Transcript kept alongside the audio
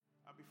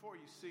Before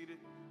you're seated,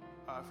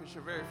 if it's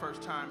your very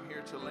first time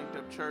here to Linked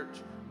Up Church,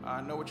 I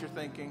know what you're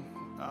thinking.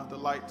 The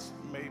lights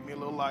made me a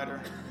little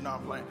lighter. No,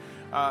 I'm playing.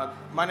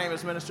 My name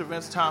is Minister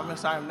Vincent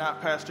Thomas. I am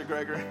not Pastor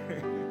Gregory.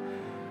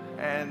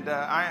 And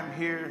I am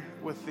here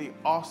with the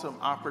awesome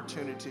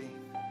opportunity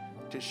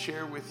to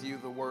share with you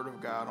the Word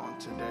of God on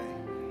today.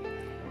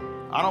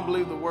 I don't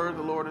believe the word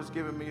the Lord has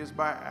given me is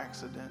by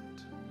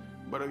accident.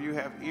 But if you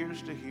have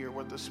ears to hear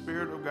what the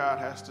Spirit of God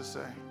has to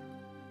say,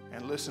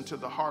 and listen to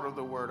the heart of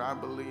the word, I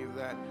believe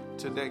that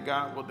today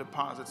God will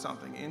deposit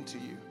something into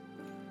you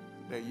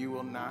that you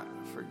will not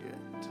forget.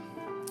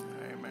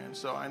 Amen.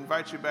 So I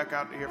invite you back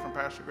out to hear from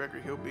Pastor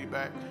Gregory. He'll be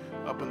back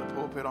up in the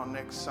pulpit on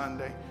next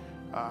Sunday.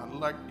 I'd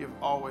like to give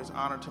always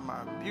honor to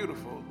my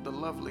beautiful, the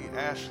lovely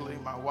Ashley,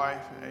 my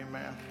wife.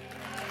 Amen.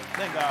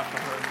 Thank God for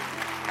her.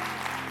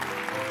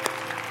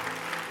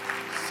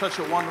 Such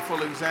a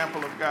wonderful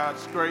example of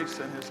God's grace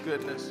and his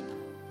goodness.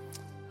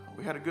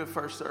 We had a good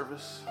first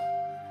service.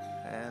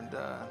 And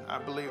I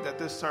believe that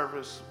this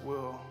service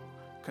will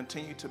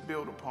continue to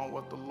build upon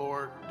what the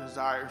Lord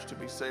desires to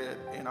be said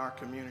in our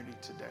community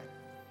today.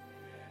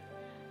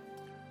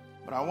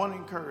 But I want to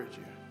encourage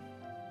you.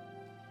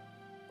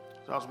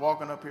 So I was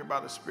walking up here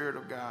by the Spirit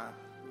of God.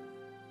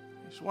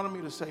 He just wanted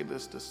me to say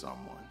this to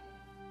someone.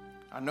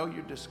 I know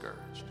you're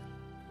discouraged.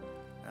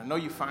 I know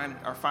you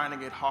are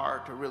finding it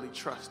hard to really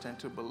trust and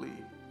to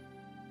believe.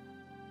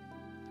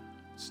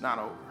 It's not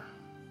over.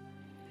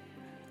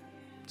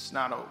 It's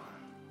not over.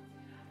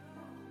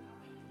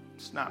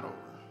 It's not over.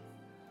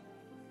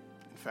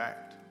 In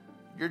fact,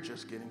 you're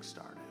just getting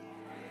started.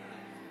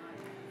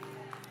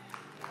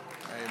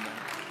 Amen.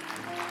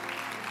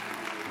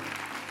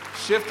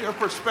 Shift your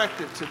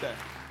perspective today.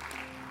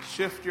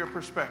 Shift your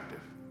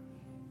perspective.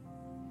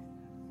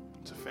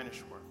 It's a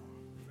finished work.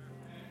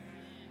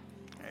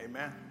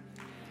 Amen.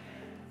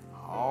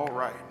 All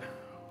right.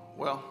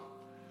 Well,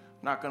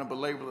 I'm not going to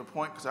belabor the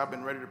point because I've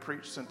been ready to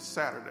preach since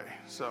Saturday.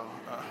 So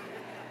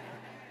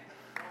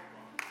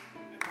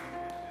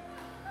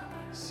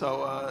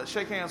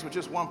shake hands with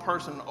just one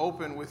person.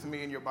 Open with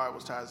me in your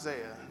Bibles to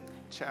Isaiah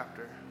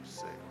chapter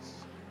 6.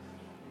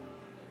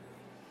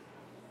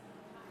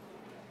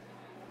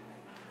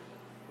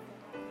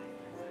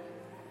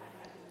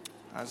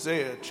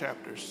 Isaiah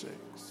chapter 6.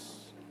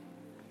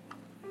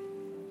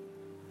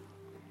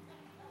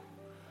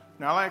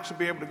 Now, I'll actually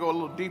be able to go a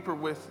little deeper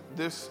with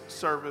this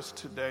service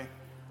today.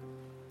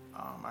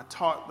 I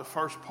taught the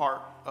first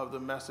part of the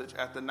message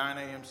at the 9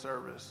 a.m.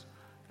 service.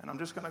 And I'm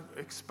just going to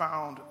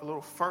expound a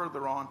little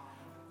further on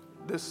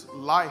this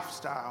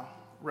lifestyle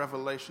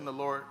revelation the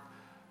Lord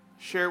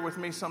shared with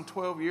me some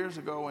 12 years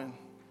ago. And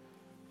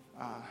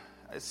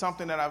it's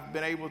something that I've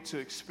been able to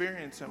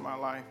experience in my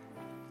life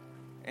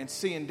and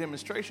see in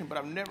demonstration, but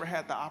I've never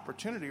had the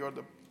opportunity or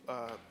the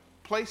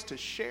place to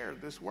share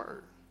this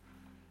word.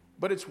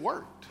 But it's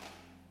worked.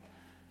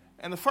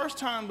 And the first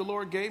time the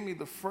Lord gave me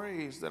the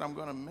phrase that I'm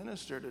going to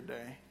minister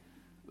today,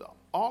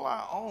 all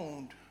I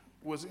owned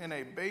was in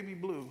a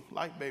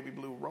light baby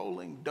blue,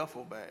 rolling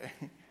duffel bag.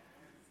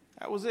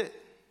 That was it.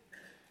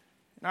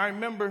 And I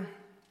remember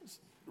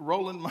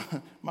rolling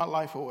my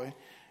life away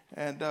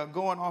and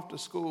going off to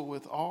school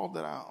with all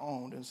that I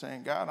owned and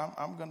saying, God,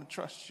 I'm going to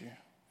trust you.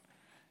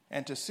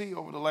 And to see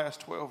over the last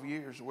 12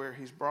 years where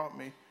he's brought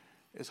me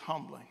is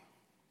humbling.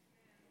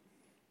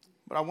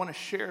 But I want to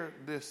share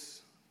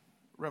this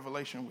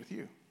revelation with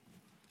you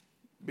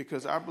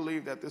because I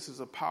believe that this is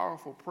a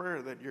powerful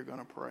prayer that you're going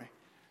to pray.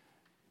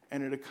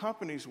 And it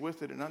accompanies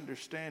with it an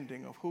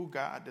understanding of who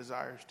God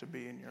desires to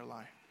be in your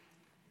life.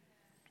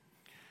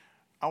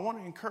 I want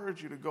to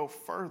encourage you to go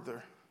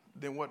further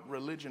than what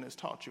religion has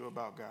taught you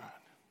about God.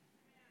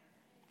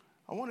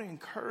 I want to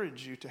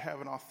encourage you to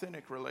have an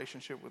authentic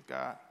relationship with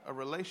God, a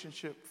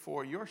relationship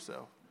for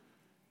yourself,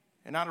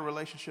 and not a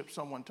relationship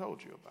someone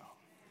told you about.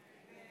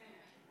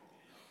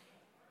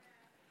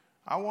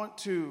 I want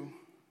to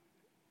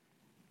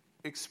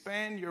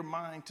expand your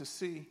mind to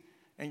see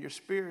and your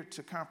spirit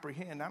to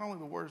comprehend not only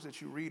the words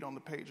that you read on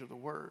the page of the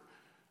word,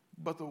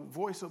 but the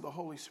voice of the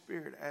Holy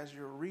Spirit as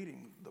you're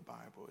reading the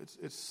Bible.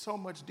 It's so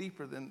much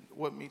deeper than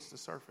what meets the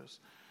surface.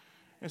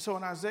 And so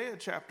in Isaiah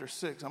chapter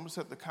 6, I'm going to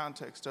set the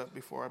context up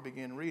before I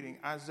begin reading.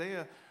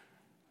 Isaiah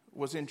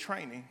was in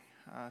training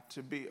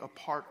to be a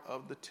part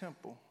of the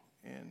temple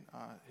in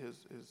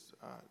his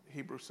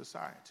Hebrew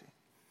society.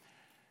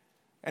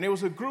 And it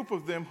was a group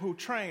of them who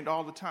trained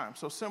all the time.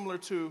 So similar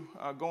to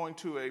going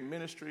to a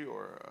ministry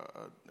or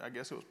I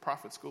guess it was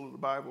prophet school of the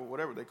Bible,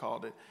 whatever they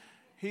called it.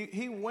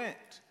 He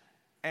went,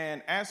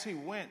 and as he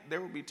went, there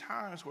would be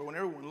times where when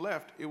everyone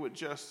left, it would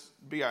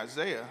just be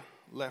Isaiah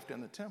left in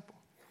the temple.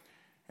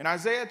 And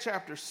Isaiah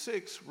chapter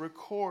 6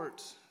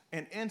 records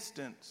an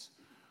instance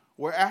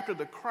where after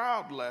the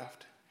crowd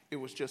left, it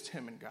was just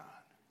him and God.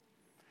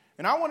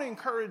 And I want to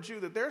encourage you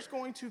that there's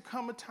going to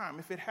come a time,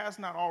 if it has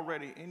not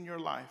already in your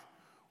life,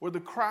 where the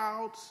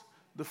crowds,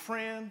 the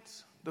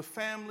friends, the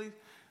family,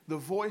 the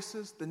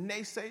voices, the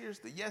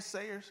naysayers, the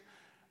yes-sayers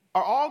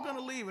are all going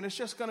to leave, and it's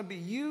just going to be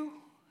you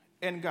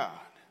and God.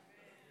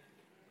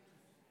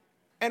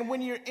 And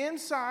when you're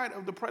inside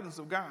of the presence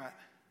of God,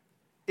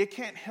 it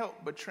can't help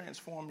but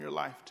transform your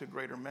life to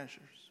greater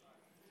measures.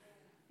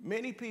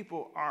 Many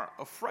people are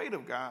afraid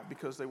of God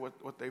because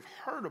what they've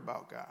heard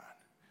about God.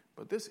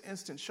 But this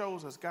instance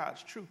shows us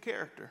God's true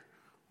character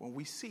when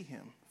we see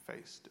him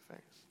face to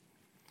face.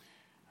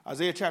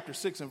 Isaiah chapter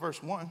 6 and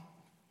verse 1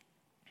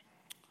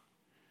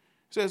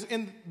 says,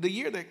 in the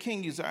year that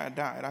King Uzziah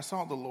died, I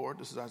saw the Lord,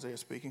 this is Isaiah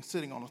speaking,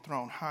 sitting on a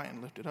throne high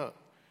and lifted up,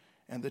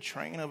 and the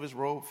train of his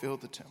robe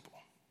filled the temple.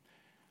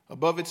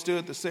 Above it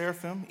stood the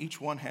seraphim.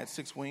 Each one had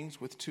 6 wings.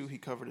 With 2 he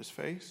covered his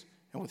face,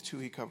 and with 2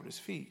 he covered his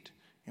feet,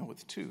 and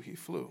with 2 he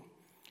flew.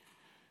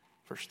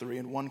 Verse 3,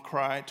 and one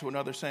cried to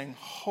another, saying,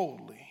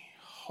 Holy,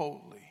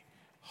 holy,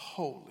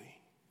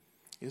 holy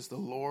is the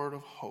Lord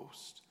of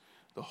hosts.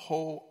 The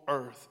whole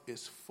earth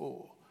is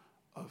full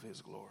of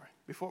his glory.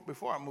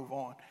 Before I move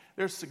on,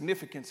 there's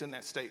significance in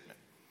that statement.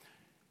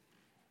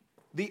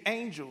 The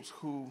angels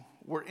who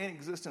were in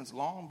existence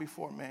long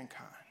before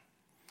mankind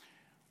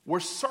were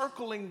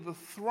circling the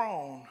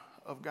throne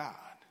of God.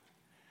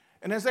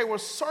 And as they were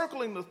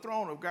circling the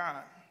throne of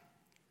God,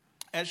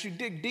 as you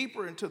dig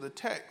deeper into the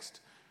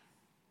text,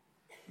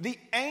 the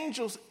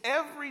angels,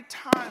 every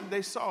time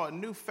they saw a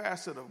new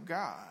facet of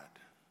God,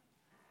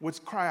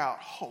 would cry out,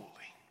 holy.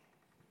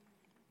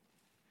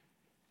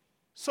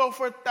 So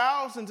for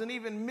thousands and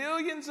even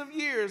millions of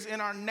years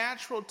in our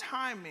natural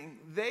timing,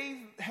 they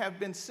have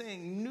been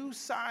seeing new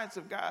sides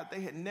of God they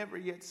had never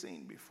yet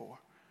seen before,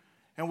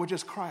 and would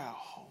just cry out,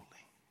 holy.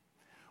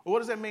 Well, what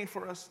does that mean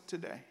for us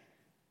today?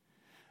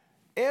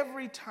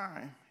 Every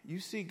time you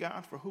see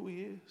God for who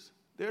he is,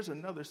 there's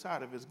another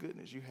side of his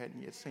goodness you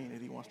hadn't yet seen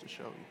that he wants to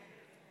show you.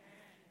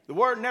 The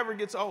word never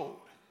gets old.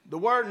 The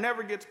word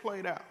never gets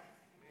played out.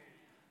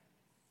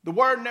 The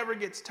word never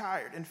gets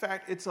tired. In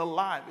fact, it's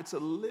alive. It's a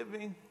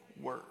living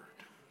word.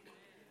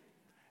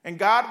 And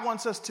God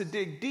wants us to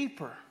dig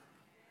deeper,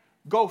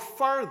 go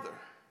further,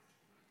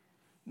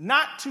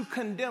 not to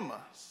condemn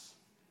us,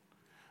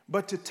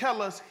 but to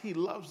tell us he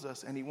loves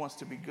us and he wants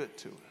to be good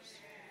to us.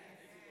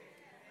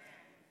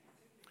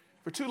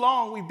 For too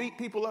long, we beat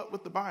people up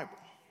with the Bible.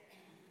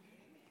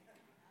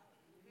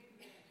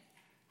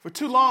 For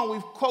too long,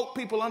 we've quote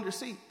people under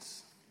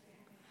seats.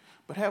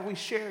 But have we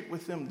shared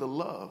with them the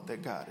love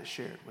that God has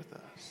shared with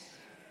us?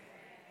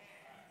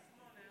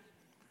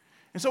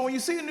 And so when you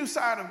see a new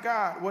side of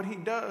God, what he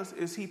does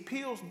is he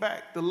peels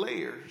back the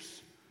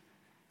layers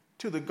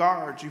to the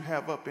guards you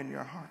have up in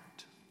your heart.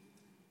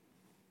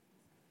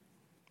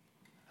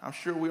 I'm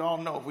sure we all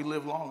know if we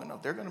live long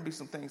enough, there are going to be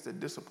some things that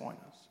disappoint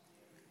us.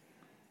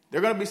 There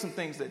are going to be some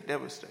things that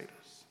devastate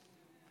us.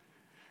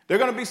 There are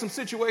going to be some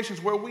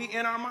situations where we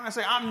in our mind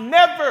say, I'm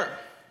never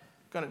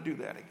going to do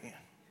that again.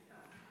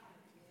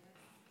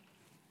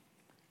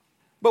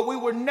 But we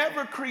were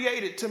never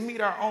created to meet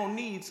our own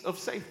needs of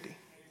safety.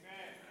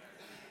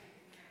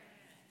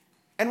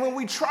 And when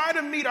we try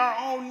to meet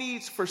our own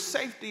needs for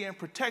safety and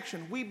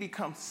protection, we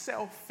become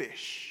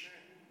selfish.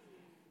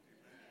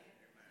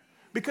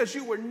 Because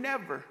you were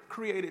never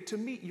created to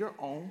meet your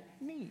own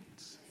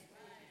needs.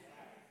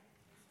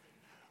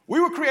 We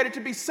were created to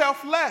be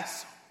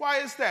selfless. Why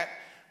is that?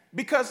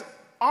 Because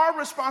our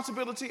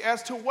responsibility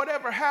as to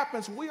whatever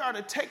happens, we are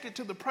to take it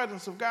to the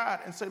presence of God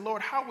and say,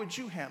 Lord, how would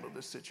you handle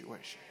this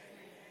situation?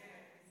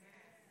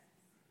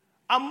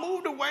 I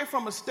moved away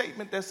from a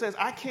statement that says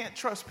I can't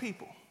trust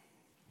people.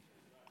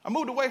 I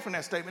moved away from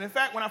that statement. In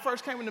fact, when I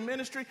first came into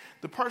ministry,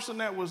 the person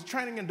that was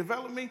training and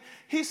developing me,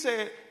 he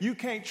said, you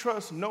can't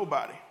trust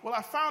nobody. Well,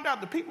 I found out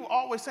the people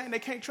always saying they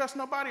can't trust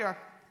nobody are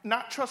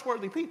not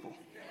trustworthy people.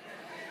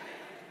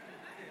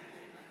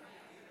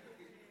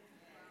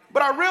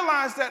 But I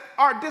realized that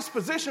our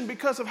disposition,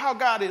 because of how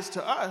God is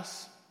to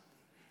us,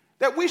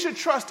 that we should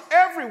trust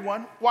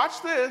everyone.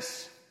 Watch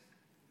this.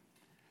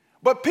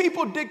 But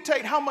people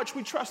dictate how much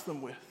we trust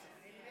them with.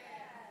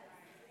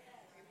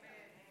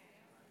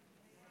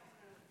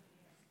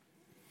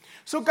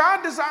 So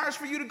God desires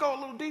for you to go a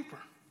little deeper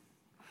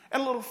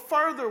and a little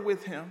further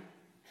with him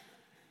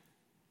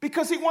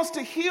because he wants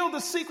to heal the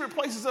secret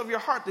places of your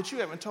heart that you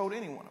haven't told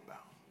anyone about.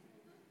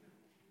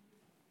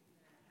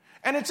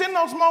 And it's in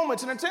those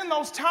moments and it's in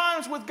those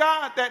times with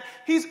God that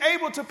he's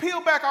able to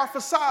peel back our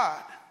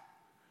facade,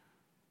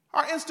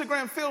 our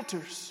Instagram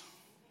filters,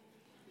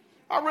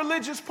 our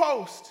religious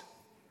post,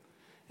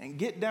 and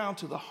get down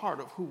to the heart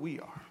of who we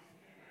are.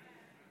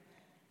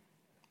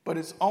 But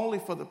it's only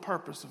for the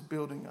purpose of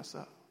building us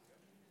up.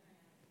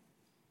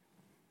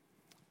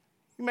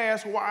 You may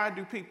ask, why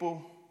do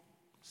people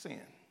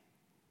sin?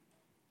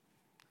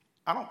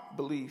 I don't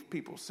believe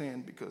people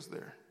sin because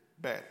they're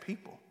bad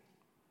people.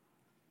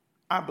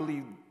 I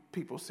believe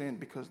people sin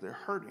because they're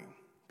hurting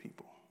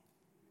people.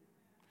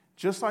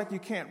 Just like you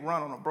can't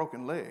run on a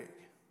broken leg,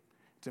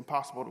 it's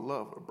impossible to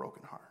love with a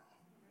broken heart.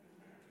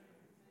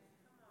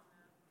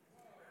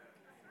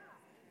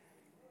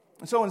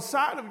 And so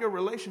inside of your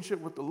relationship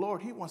with the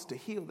Lord, he wants to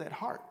heal that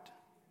heart,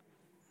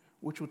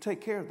 which will take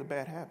care of the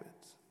bad habits.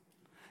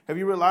 Have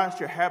you realized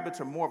your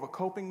habits are more of a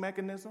coping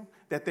mechanism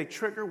that they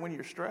trigger when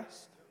you're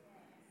stressed?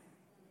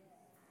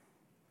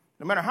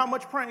 No matter how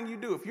much praying you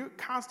do, if you're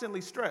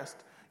constantly stressed,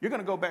 you're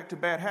going to go back to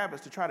bad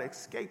habits to try to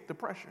escape the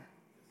pressure.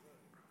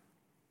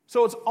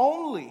 So it's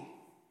only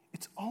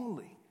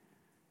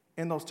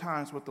in those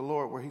times with the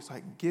Lord where he's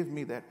like, give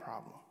me that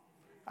problem.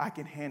 I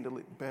can handle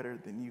it better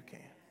than you can.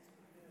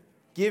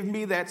 Give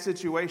me that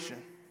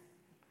situation.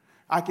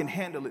 I can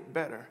handle it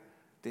better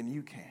than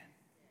you can.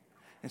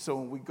 And so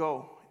when we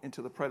go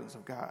into the presence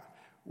of God,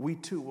 we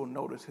too will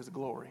notice his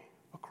glory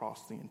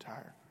across the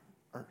entire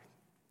earth.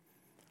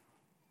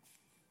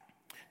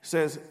 It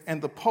says,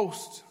 and the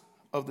posts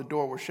of the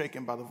door were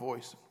shaken by the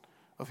voice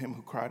of him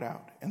who cried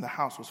out, and the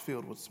house was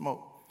filled with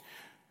smoke.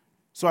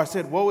 So I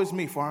said, woe is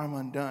me, for I am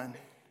undone,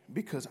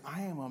 because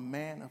I am a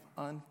man of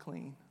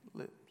unclean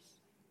lips.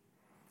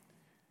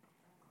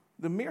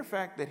 The mere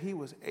fact that he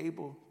was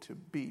able to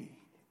be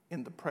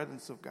in the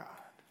presence of God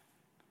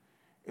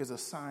is a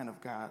sign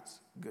of God's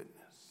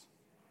goodness.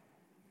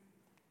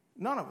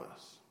 None of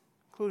us,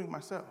 including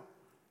myself,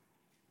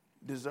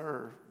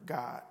 deserve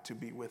God to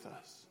be with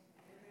us.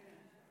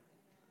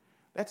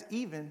 That's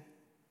even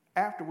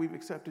after we've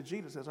accepted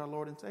Jesus as our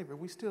Lord and Savior.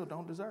 We still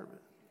don't deserve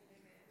it.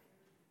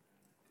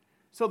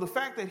 So the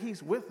fact that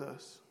he's with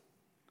us,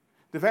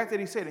 the fact that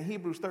he said in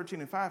Hebrews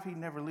 13:5, he'd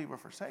never leave or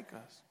forsake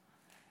us,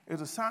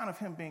 is a sign of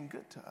him being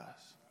good to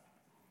us.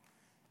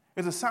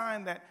 It's a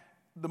sign that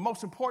the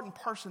most important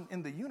person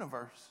in the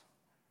universe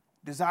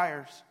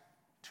desires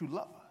to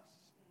love us,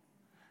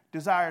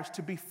 desires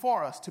to be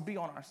for us, to be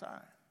on our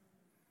side.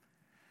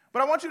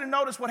 But I want you to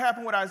notice what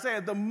happened with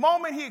Isaiah. The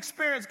moment he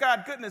experienced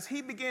God's goodness,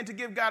 he began to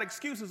give God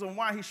excuses on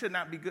why he should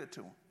not be good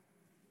to him.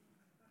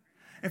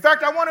 In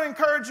fact, I want to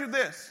encourage you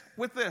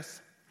with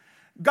this.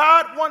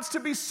 God wants to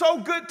be so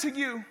good to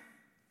you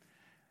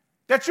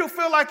that you'll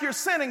feel like you're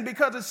sinning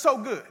because it's so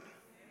good.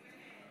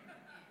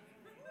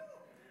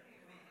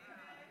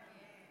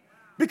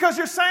 Because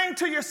you're saying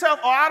to yourself,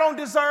 oh, I don't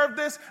deserve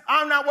this,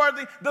 I'm not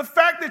worthy. The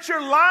fact that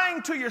you're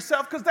lying to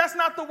yourself, because that's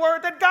not the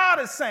word that God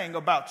is saying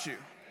about you.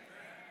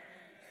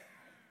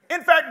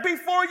 In fact,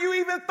 before you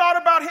even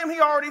thought about him, he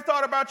already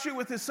thought about you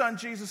with his son,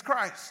 Jesus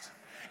Christ.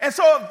 And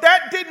so if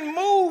that didn't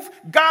move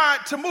God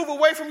to move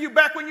away from you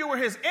back when you were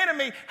his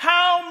enemy,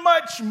 how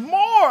much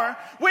more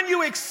when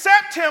you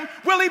accept him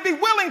will he be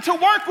willing to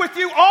work with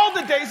you all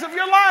the days of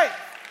your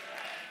life?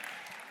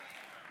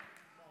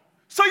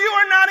 So you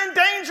are not in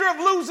danger of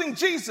losing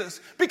Jesus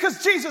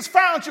because Jesus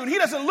found you and he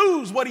doesn't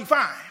lose what he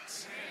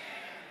finds.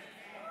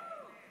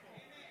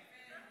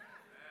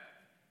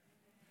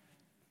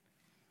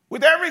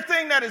 With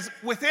everything that is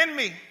within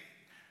me,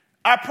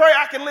 I pray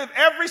I can live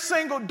every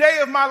single day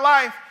of my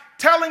life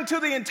telling to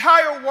the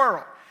entire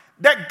world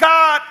that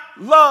God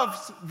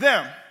loves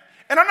them.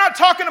 And I'm not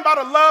talking about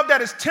a love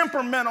that is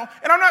temperamental,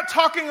 and I'm not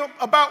talking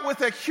about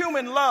with a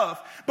human love,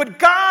 but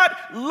God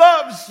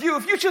loves you.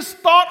 If you just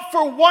thought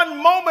for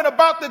one moment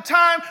about the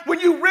time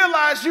when you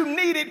realized you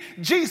needed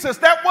Jesus,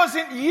 that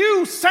wasn't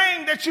you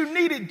saying that you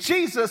needed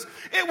Jesus.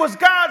 It was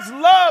God's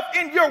love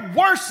in your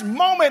worst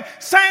moment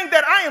saying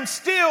that I am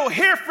still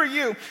here for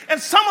you.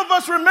 And some of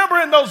us remember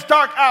in those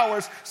dark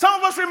hours, some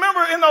of us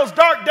remember in those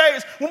dark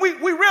days when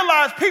we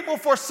realized people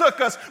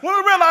forsook us, when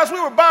we realized we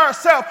were by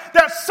ourselves,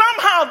 that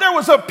somehow there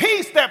was a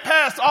peace that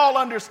passed all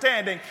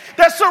understanding,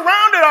 that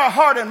surrounded our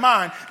heart and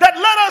mind, that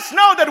let us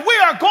know that we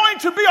are going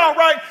to be all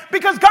right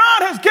because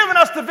God has given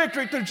us the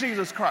victory through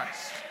Jesus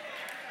Christ.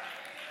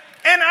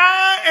 And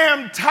I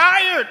am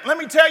tired. Let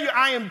me tell you,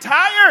 I am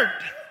tired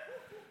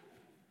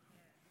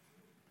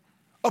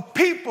of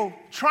people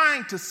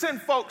trying to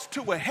send folks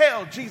to a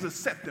hell Jesus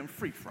set them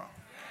free from.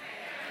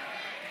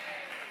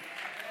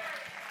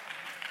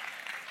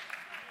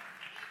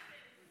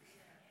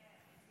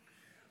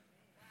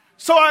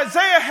 So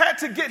Isaiah had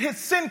to get his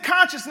sin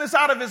consciousness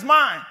out of his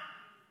mind.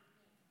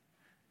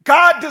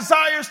 God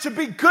desires to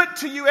be good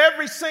to you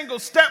every single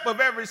step of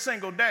every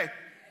single day.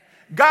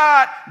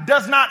 God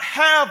does not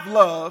have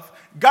love.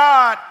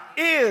 God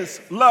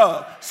is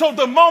love. So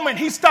the moment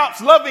he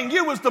stops loving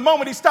you is the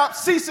moment he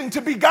stops ceasing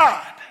to be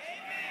God.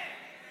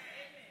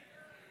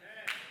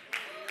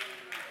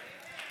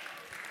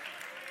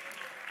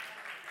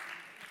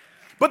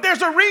 But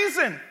there's a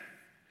reason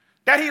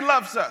that he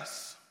loves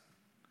us.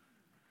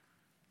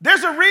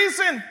 There's a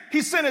reason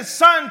he sent his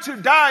son to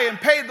die and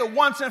pay the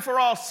once and for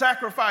all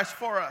sacrifice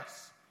for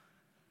us.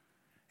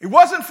 It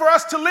wasn't for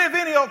us to live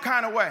any old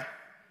kind of way.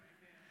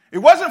 It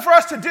wasn't for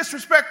us to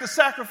disrespect the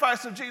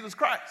sacrifice of Jesus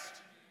Christ.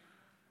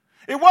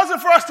 It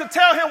wasn't for us to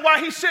tell him why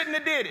he shouldn't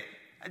have did it.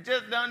 I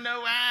just don't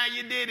know why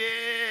you did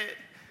it.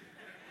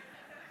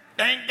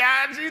 Thank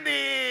God you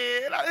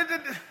did.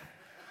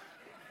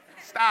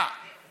 Stop.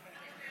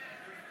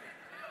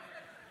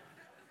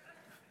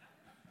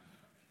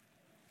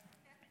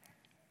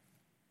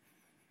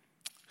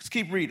 Let's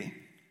keep reading.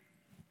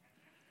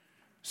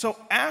 So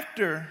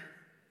after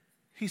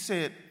he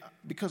said,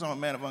 because I'm a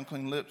man of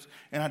unclean lips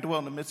and I dwell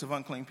in the midst of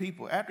unclean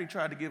people, after he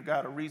tried to give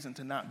God a reason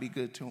to not be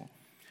good to him,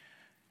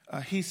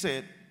 he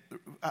said,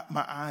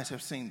 my eyes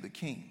have seen the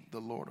King,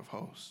 the Lord of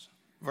hosts.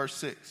 Verse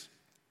 6,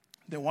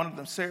 then one of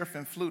them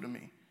seraphim flew to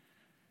me,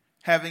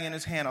 having in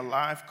his hand a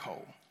live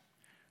coal,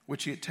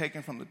 which he had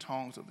taken from the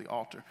tongs of the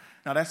altar.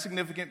 Now that's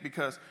significant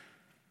because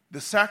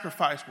the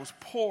sacrifice was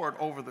poured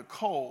over the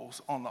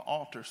coals on the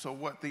altar. So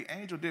what the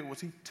angel did was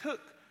he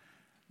took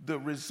the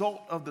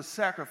result of the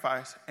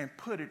sacrifice and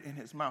put it in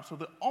his mouth. So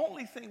the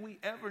only thing we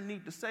ever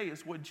need to say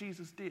is what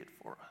Jesus did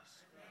for us,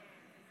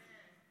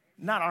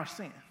 not our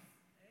sin.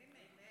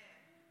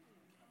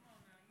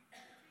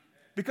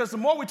 Because the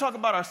more we talk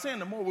about our sin,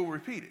 the more we'll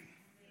repeat it.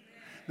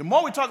 The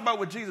more we talk about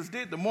what Jesus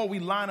did, the more we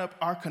line up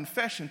our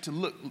confession to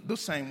look the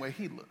same way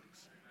he looks.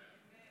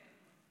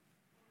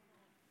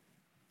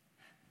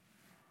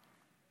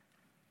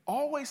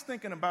 Always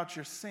thinking about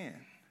your sin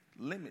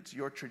limits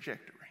your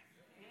trajectory.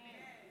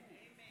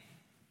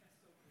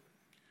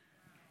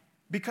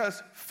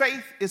 Because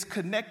faith is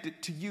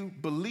connected to you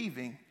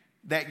believing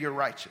that you're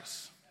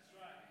righteous.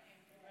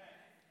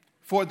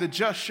 For the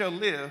just shall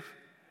live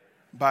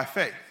by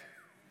faith.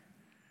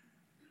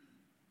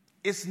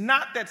 It's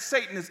not that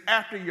Satan is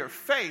after your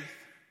faith.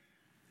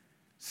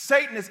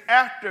 Satan is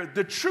after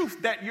the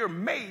truth that you're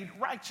made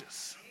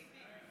righteous.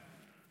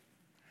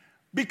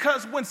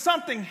 Because when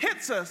something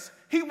hits us,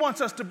 he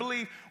wants us to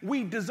believe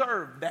we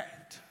deserve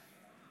that.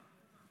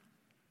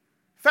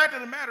 Fact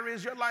of the matter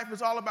is, your life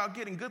is all about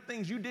getting good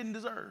things you didn't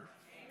deserve.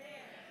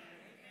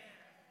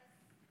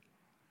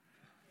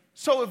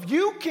 So if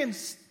you can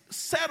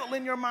settle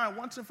in your mind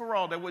once and for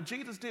all that what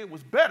Jesus did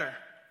was better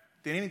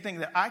than anything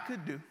that I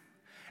could do,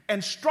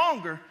 and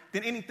stronger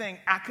than anything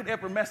I could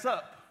ever mess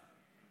up.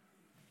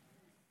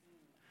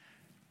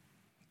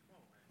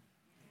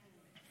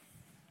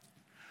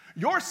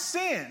 Your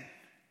sin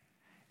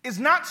is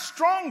not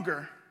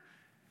stronger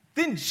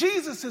than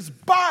Jesus'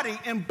 body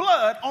and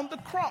blood on the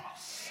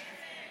cross.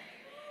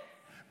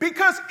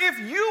 Because if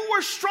you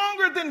were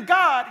stronger than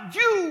God,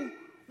 you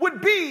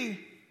would be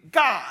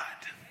God.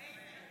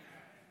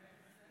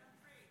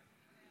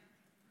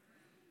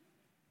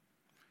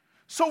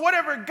 So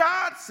whatever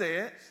God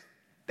says,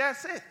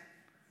 that's it.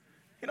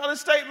 You know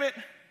this statement,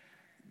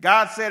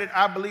 God said it,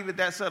 I believe it,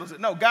 that settles it.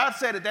 No, God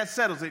said it, that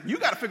settles it. You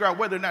got to figure out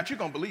whether or not you're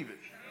going to believe it.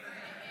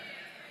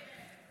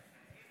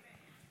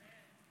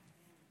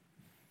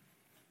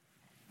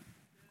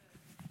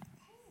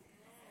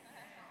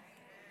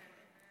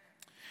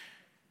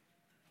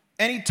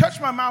 And he touched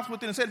my mouth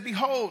with it and said,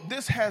 behold,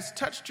 this has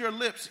touched your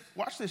lips.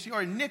 Watch this.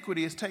 Your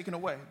iniquity is taken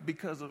away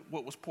because of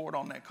what was poured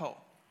on that coal.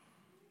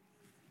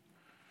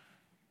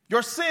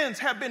 Your sins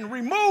have been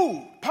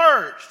removed,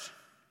 purged,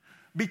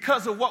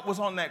 because of what was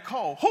on that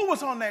coal. Who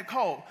was on that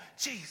coal?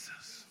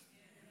 Jesus.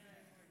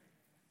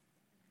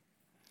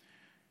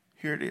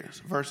 Here it is,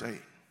 verse 8.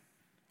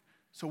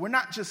 So we're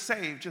not just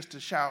saved just to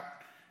shout,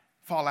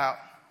 fall out,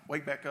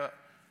 wake back up,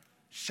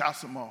 shout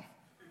some more,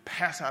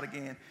 pass out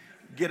again,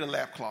 get a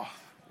lap cloth.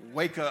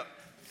 Wake up.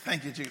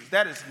 Thank you, Jesus.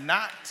 That is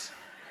not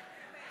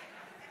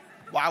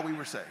why we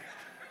were saved.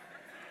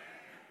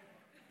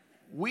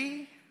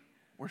 We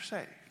were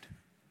saved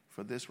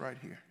for this right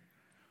here.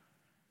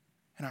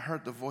 And I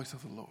heard the voice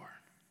of the Lord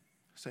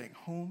saying,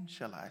 whom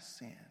shall I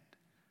send?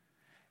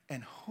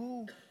 And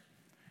who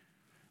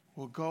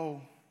will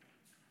go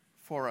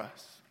for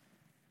us?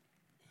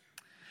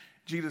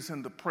 Jesus,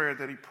 in the prayer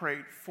that he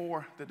prayed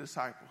for the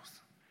disciples,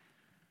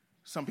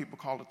 some people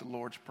call it the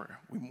Lord's Prayer.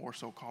 We more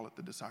so call it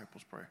the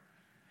disciples' prayer.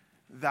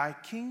 Thy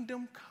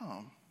kingdom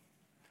come,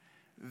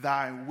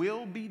 thy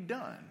will be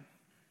done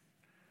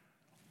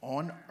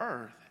on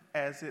earth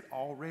as it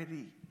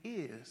already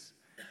is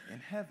in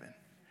heaven.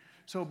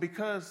 So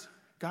because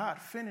God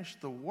finished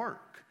the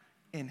work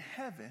in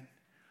heaven,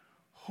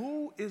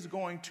 who is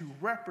going to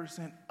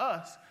represent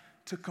us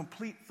to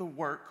complete the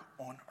work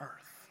on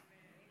earth?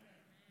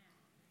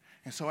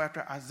 And so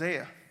after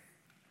Isaiah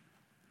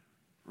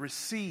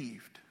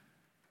received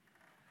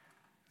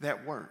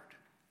that word,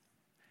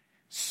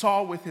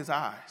 saw with his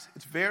eyes.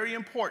 It's very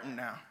important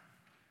now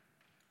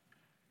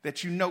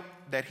that you note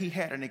that he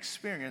had an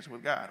experience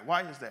with God.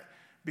 Why is that?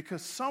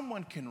 Because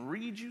someone can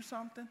read you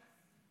something.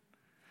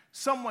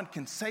 Someone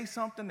can say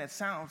something that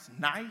sounds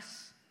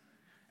nice.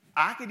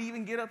 I could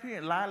even get up here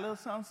and lie a little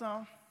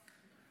something.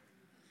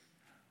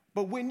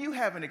 But when you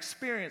have an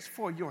experience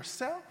for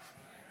yourself,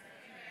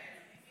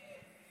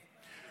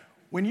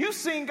 when you've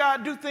seen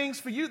God do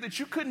things for you that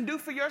you couldn't do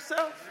for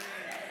yourself,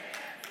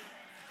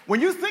 when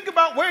you think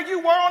about where you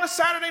were on a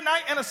Saturday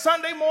night and a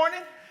Sunday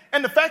morning,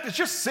 and the fact that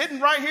you're sitting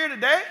right here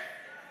today,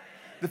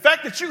 the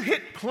fact that you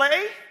hit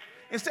play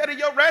instead of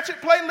your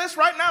ratchet playlist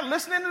right now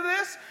listening to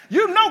this,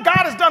 you know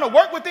God has done a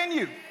work within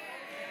you.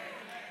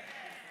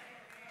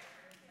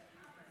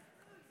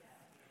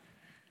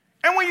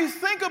 And when you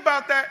think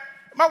about that,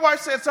 my wife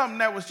said something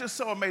that was just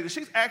so amazing.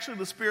 She's actually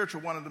the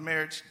spiritual one of the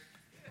marriage.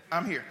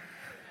 I'm here.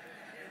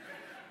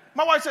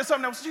 My wife said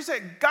something else. She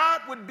said,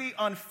 God would be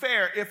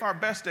unfair if our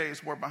best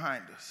days were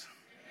behind us.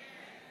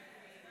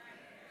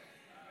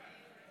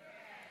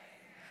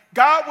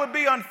 God would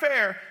be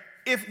unfair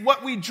if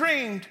what we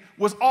dreamed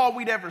was all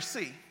we'd ever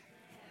see.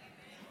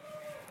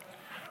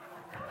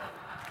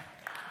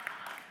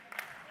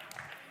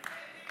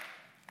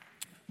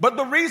 But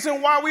the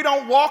reason why we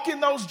don't walk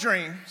in those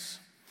dreams,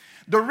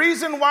 the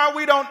reason why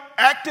we don't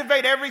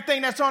activate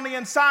everything that's on the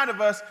inside of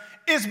us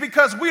is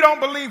because we don't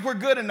believe we're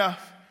good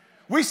enough.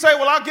 We say,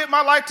 well, I'll get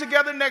my life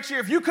together next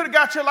year. If you could have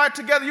got your life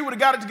together, you would have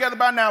got it together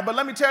by now. But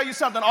let me tell you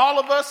something. All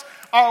of us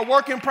are a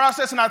work in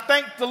process. And I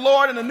thank the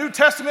Lord in the New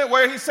Testament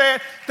where he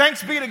said,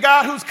 thanks be to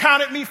God who's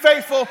counted me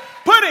faithful,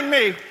 putting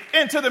me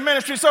into the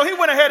ministry. So he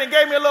went ahead and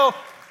gave me a little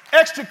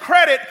extra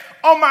credit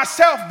on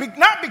myself,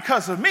 not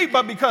because of me,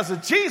 but because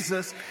of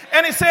Jesus.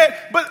 And he said,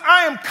 but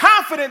I am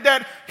confident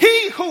that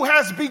he who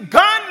has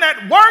begun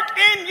that work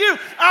in you,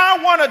 I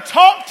want to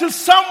talk to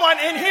someone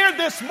in here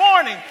this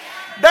morning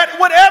that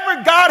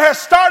whatever God has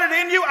started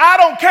in you, I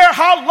don't care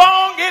how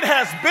long it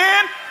has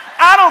been.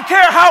 I don't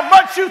care how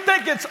much you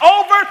think it's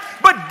over,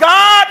 but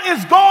God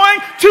is going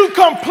to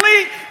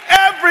complete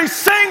every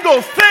single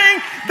thing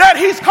that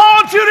he's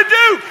called you to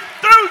do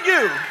through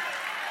you.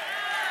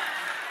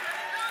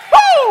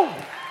 Woo!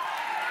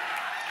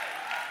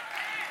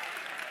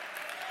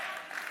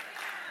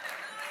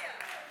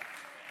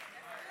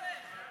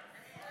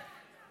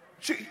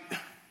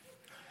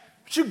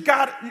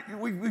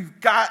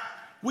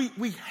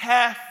 We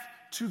have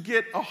to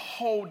get a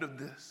hold of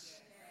this.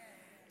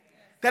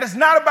 That it's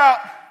not about,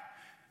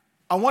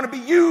 I want to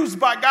be used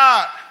by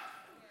God.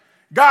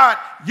 God,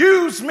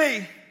 use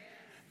me.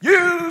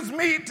 Use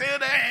me till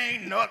there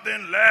ain't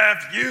nothing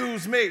left.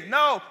 Use me.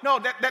 No,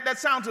 that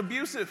sounds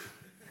abusive.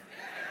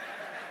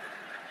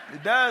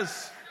 It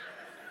does.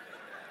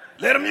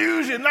 Let him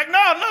use you. Like,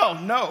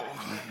 no.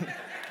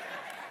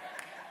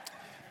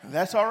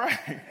 That's all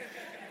right.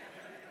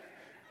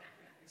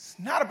 It's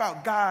not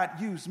about God,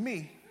 use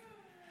me,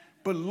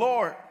 but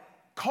Lord,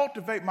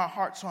 cultivate my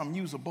heart so I'm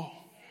usable.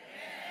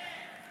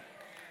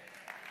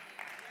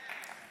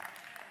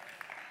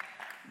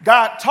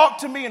 God, talk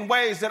to me in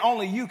ways that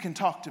only you can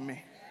talk to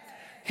me.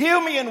 Heal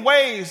me in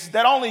ways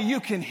that only you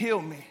can heal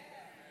me.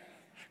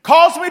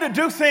 Cause me to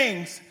do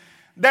things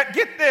that,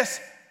 get this,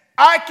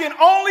 I can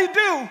only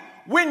do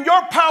when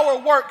your power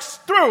works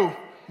through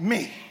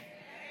me.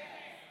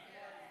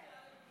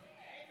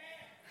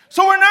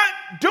 So we're not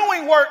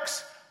doing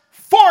works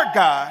for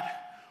God.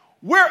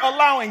 We're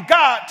allowing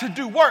God to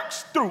do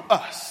works through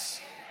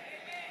us.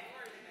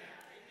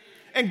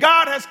 And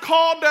God has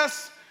called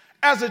us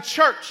as a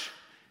church,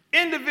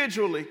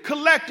 individually,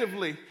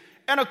 collectively,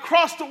 and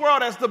across the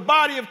world as the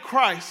body of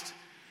Christ.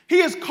 He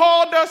has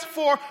called us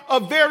for a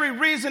very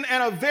reason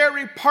and a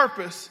very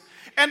purpose.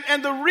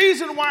 And the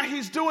reason why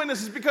he's doing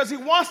this is because he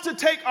wants to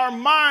take our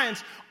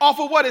minds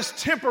off of what is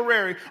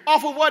temporary,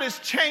 off of what is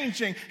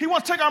changing. He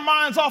wants to take our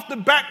minds off the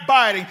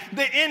backbiting,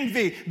 the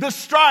envy, the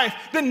strife,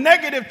 the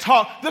negative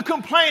talk, the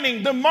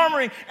complaining, the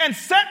murmuring, and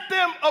set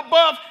them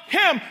above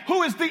him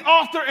who is the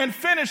author and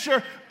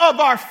finisher of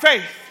our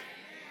faith.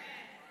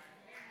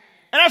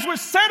 And as we're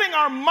setting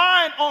our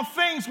mind on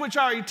things which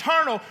are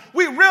eternal,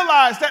 we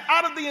realize that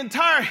out of the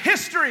entire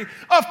history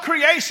of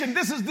creation,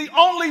 this is the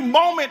only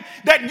moment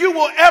that you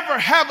will ever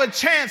have a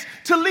chance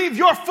to leave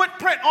your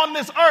footprint on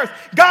this earth.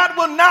 God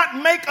will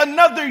not make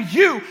another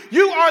you.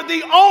 You are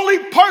the only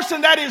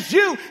person that is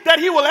you that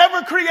he will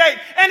ever create.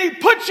 And he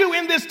put you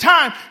in this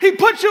time. He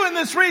put you in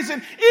this reason.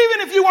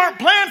 Even if you weren't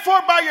planned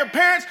for by your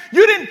parents,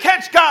 you didn't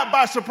catch God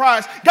by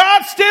surprise.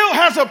 God still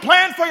has a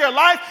plan for your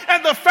life.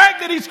 And the fact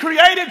that he's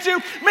created you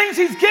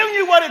means he's giving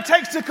you what it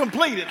takes to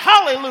complete it.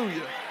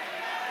 Hallelujah.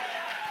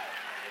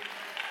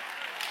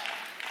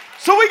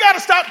 So we got to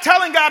stop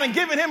telling God and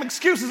giving him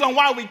excuses on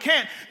why we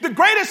can't. The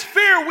greatest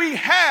fear we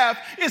have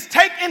is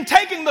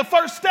taking the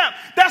first step.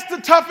 That's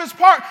the toughest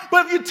part.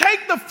 But if you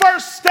take the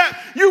first step,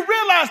 you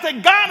realize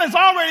that God has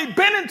already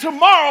been in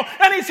tomorrow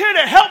and he's here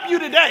to help you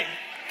today.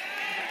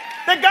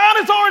 That God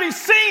has already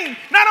seen.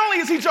 Not only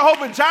is he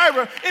Jehovah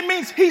Jireh, it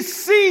means he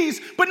sees,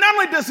 but not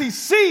only does he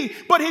see,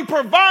 but he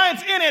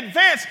provides in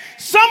advance.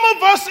 Some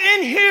of us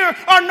in here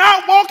are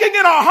not walking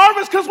in our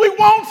harvest because we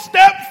won't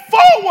step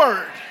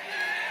forward.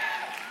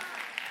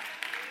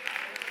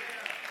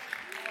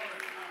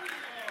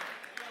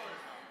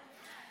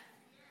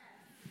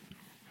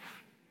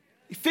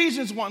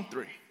 Ephesians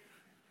 1:3.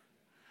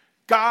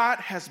 God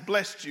has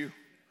blessed you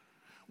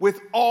with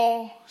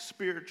all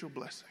spiritual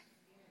blessing.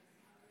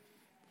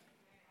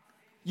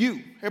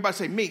 You, everybody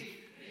say me.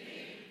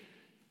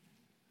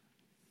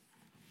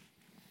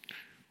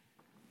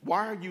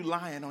 Why are you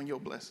lying on your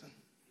blessing?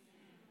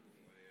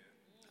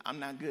 I'm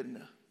not good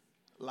enough.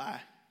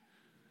 Lie.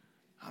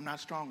 I'm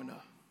not strong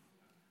enough.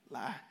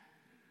 Lie.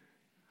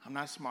 I'm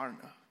not smart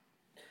enough.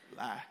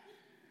 Lie.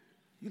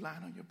 You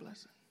lying on your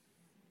blessing.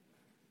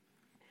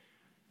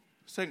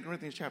 2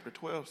 Corinthians chapter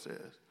 12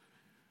 says,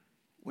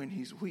 when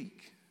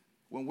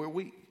we're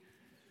weak.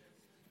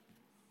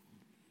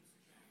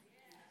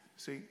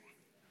 See,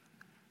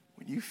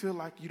 when you feel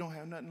like you don't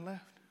have nothing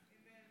left,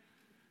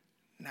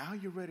 now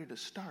you're ready to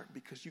start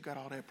because you got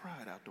all that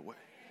pride out the way.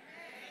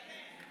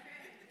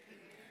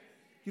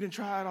 You done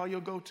tried all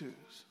your go-tos.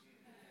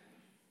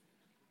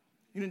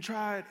 You done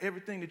tried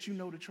everything that you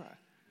know to try,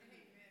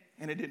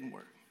 and it didn't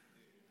work.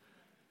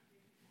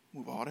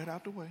 Move all that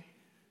out the way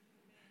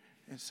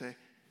and say,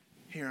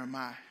 here am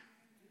I.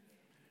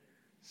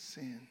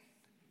 Send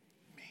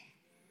me.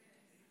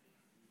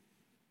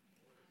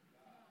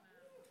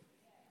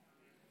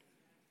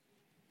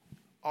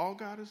 All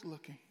God is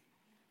looking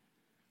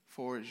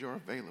for is your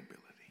availability.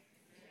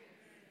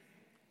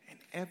 And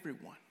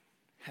everyone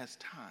has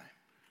time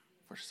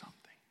for something.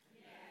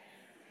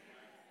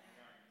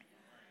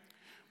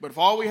 But if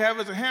all we have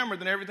is a hammer,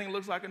 then everything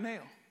looks like a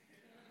nail.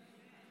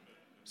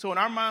 So in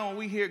our mind, when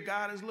we hear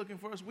God is looking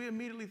for us, we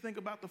immediately think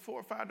about the 4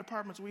 or 5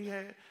 departments we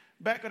had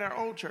back at our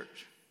old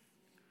church.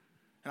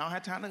 And I don't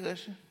have time to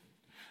usher.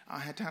 I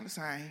don't have time to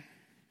sing.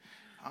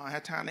 I don't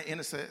have time to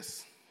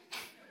intercess.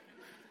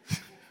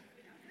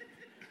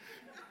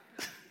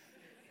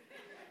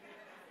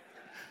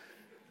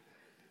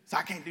 So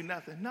I can't do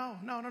nothing. No.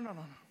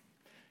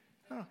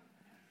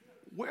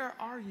 Where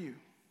are you?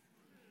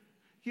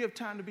 You have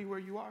time to be where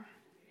you are.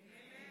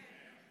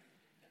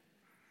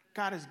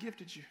 God has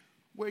gifted you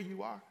where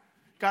you are.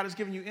 God has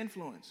given you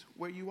influence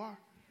where you are.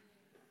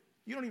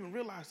 You don't even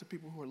realize the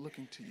people who are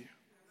looking to you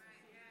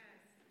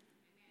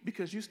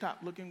because you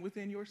stopped looking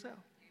within yourself.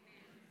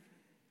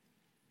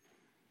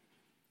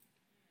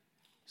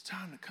 It's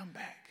time to come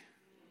back.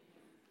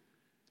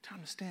 It's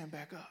time to stand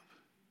back up.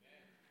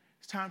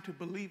 It's time to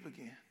believe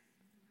again.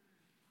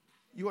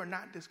 You are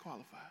not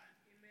disqualified.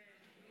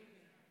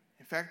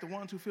 In fact, the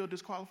ones who feel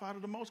disqualified are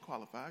the most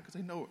qualified because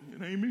they know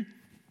it ain't me.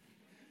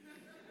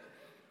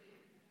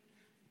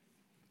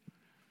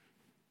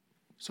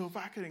 So if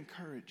I could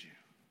encourage you,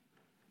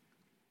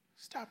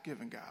 stop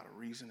giving God a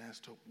reason as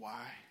to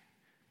why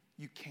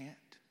you can't.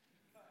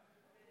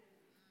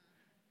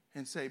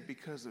 And say,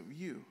 because of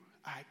you,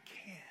 I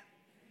can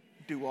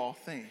do all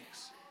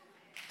things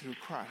through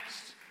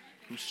Christ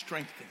who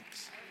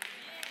strengthens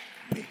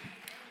me.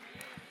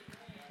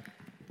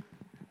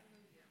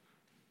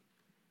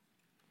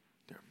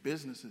 There are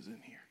businesses in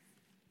here.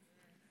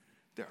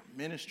 There are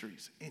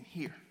ministries in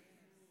here.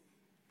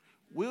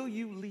 Will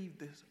you leave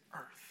this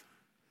earth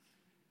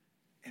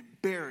and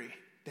bury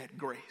that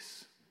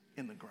grace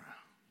in the ground?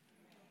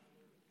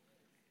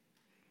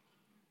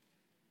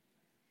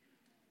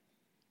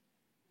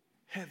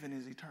 Heaven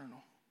is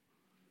eternal.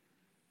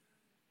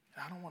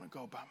 And I don't want to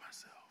go by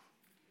myself.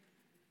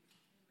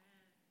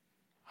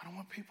 I don't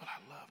want people I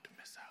love to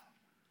miss out.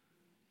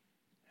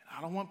 And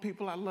I don't want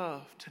people I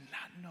love to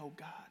not know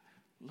God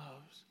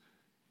loves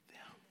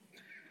them.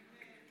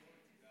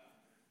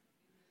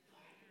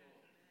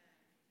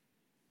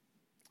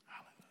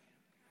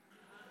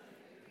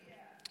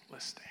 Hallelujah.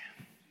 Let's stand.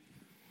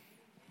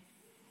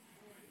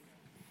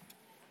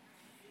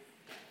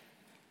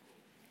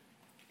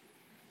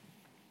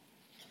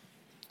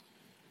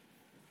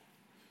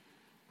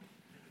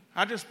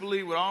 I just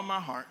believe with all my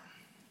heart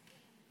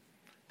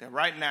that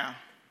right now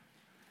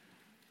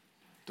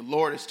the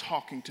Lord is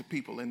talking to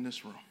people in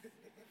this room.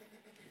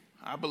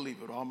 I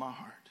believe with all my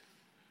heart.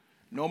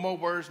 No more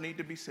words need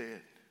to be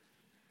said.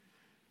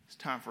 It's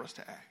time for us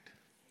to act.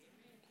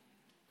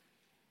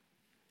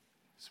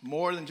 It's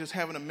more than just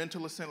having a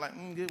mental assent like,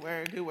 good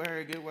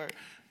word.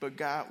 But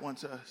God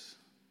wants us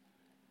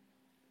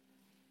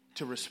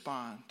to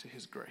respond to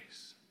his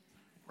grace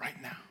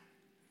right now.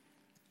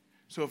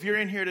 So if you're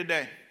in here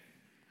today,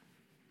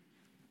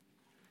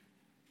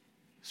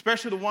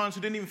 especially the ones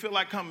who didn't even feel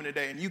like coming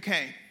today, and you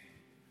came.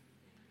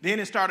 Then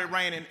it started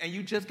raining, and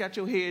you just got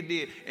your head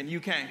did, and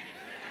you came.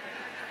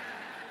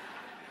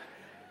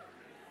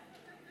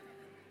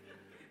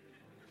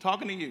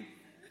 Talking to you.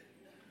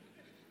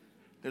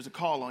 There's a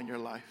call on your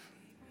life.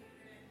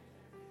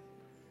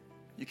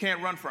 You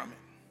can't run from it.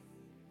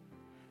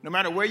 No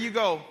matter where you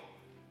go,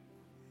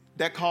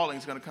 that calling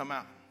is going to come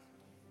out.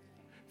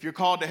 If you're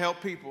called to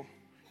help people,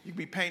 you can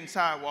be painting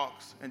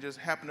sidewalks and just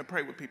happen to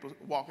pray with people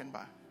walking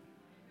by.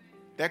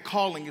 That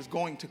calling is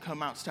going to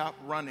come out. Stop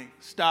running.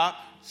 Stop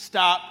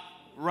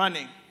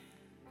running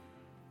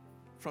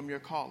from your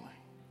calling.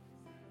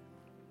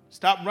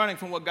 Stop running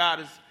from what God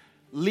is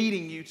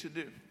leading you to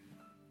do.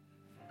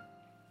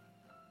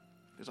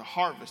 There's a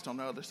harvest on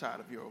the other side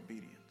of your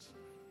obedience.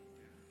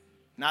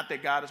 Not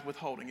that God is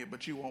withholding it,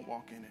 but you won't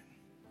walk in it.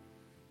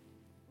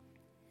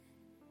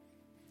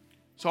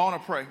 So I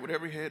want to pray with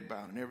every head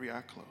bowed and every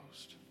eye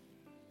closed.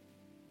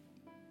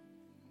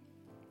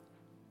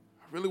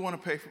 I really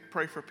want to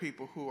pray for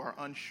people who are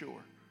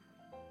unsure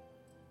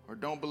or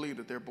don't believe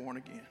that they're born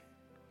again.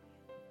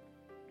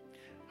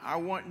 I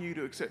want you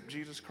to accept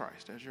Jesus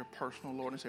Christ as your personal Lord and Savior.